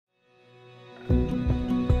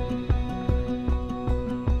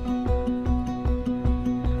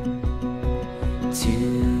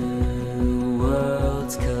Two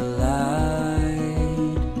worlds collide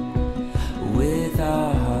with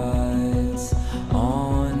our hearts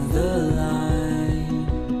on the line.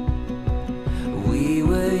 We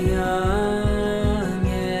were young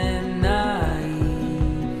and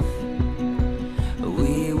naive.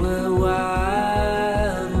 We were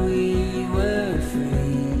wild, we were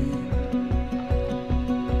free.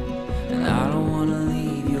 And I don't wanna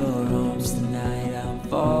leave your arms tonight. I'm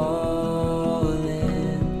falling,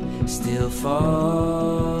 still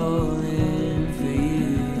falling for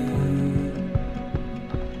you.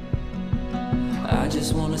 I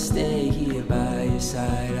just wanna stay here by your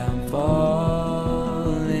side. I'm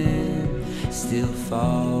falling, still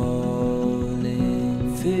falling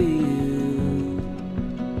for you.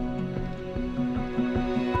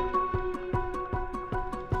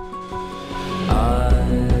 Our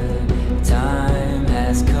time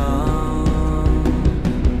has come.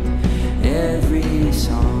 Every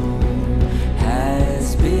song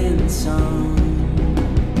has been sung.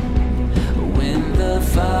 When the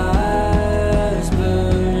fire's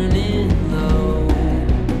burning low,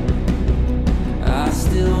 I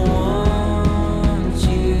still want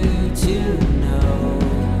you to know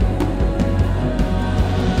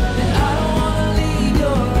that I don't wanna leave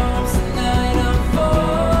your arms tonight. I'm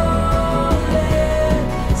falling,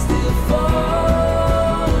 still falling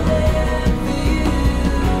for you.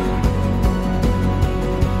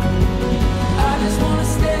 I just wanna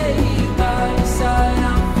stay here by your side.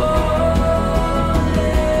 I'm falling,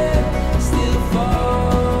 still falling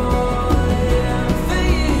for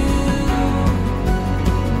you.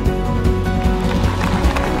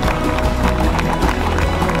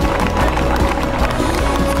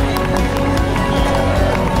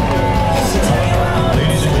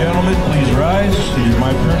 Ladies and gentlemen, please rise. It is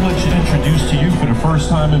my privilege to introduce to you for the first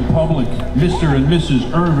time in public, Mr. and Mrs.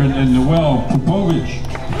 Ervin and Noelle Popovich.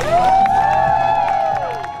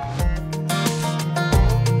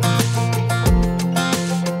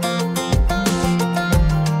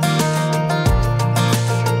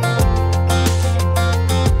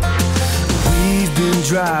 We've been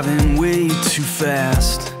driving way too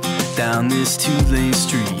fast down this two-lane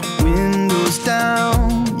street. Windows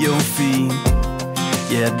down, your feet,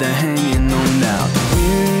 yeah, they're hanging on now. The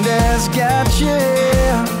wind has got you.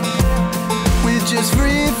 We're just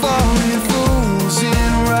free-falling fools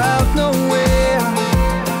in route nowhere.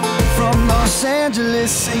 From Los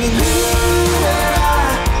Angeles singing you and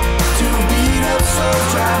I, two beat-up souls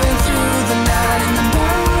driving through the night in the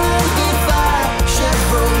 95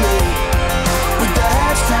 Chevrolet. With the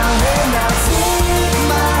hatchdown head, now take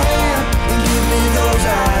my hand and give me those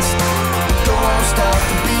eyes. Go on, stop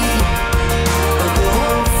the beat of the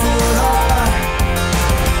hopeful heart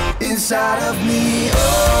inside of me. Oh,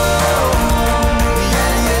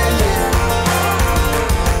 yeah, yeah, yeah.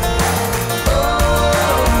 Oh,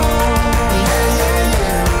 yeah, yeah,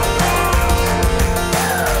 yeah.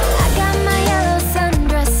 I got my yellow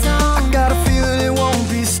sundress I on, got a feeling it won't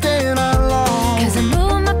be staying out long. 'cause I'm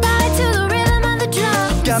moving my body to the rhythm of the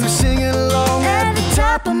drums. Got me singing along at the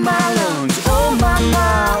top of my lungs. Oh my,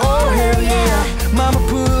 oh hell yeah. Mama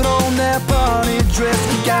put on that party dress.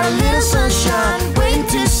 We got a little sunshine waiting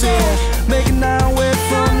to set. Making our way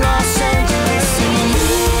from Los Angeles. Singing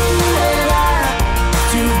you and I,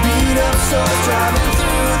 two beat-up souls driving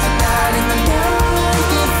through the night in the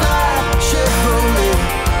 95 Chevrolet.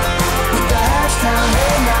 With the hatchdown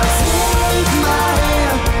head, now take my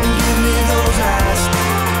hand and give me those eyes.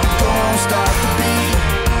 Go on, start the beat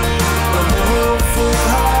of the hopeful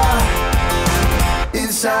heart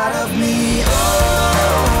inside of me. Oh,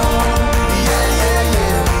 yeah, yeah,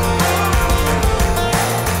 yeah.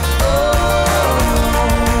 Oh,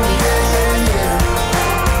 yeah, yeah, yeah.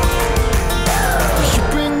 You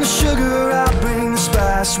bring the sugar, I bring the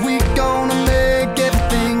spice. We gonna make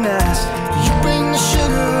everything nice. You bring the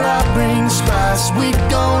sugar, I bring the spice. We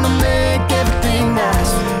gonna make everything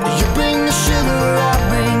nice. You bring the sugar, I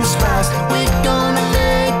bring the spice. We gonna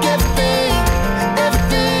make everything,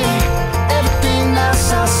 everything, everything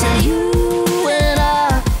nice. I say you and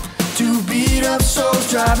I, two beat-up souls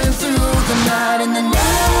driving through the night in the 95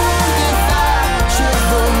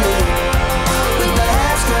 Chevrolet. With the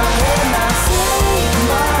hatchdown head, now take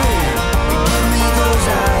my hand and give me those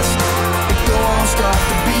eyes. And go on, start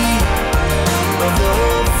the beat of the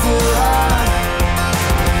hopeful heart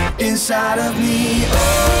inside of me. Oh,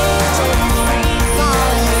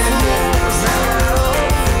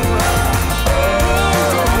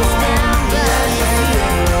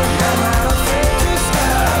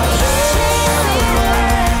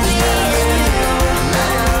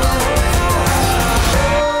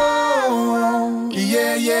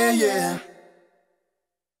 yeah, yeah, yeah.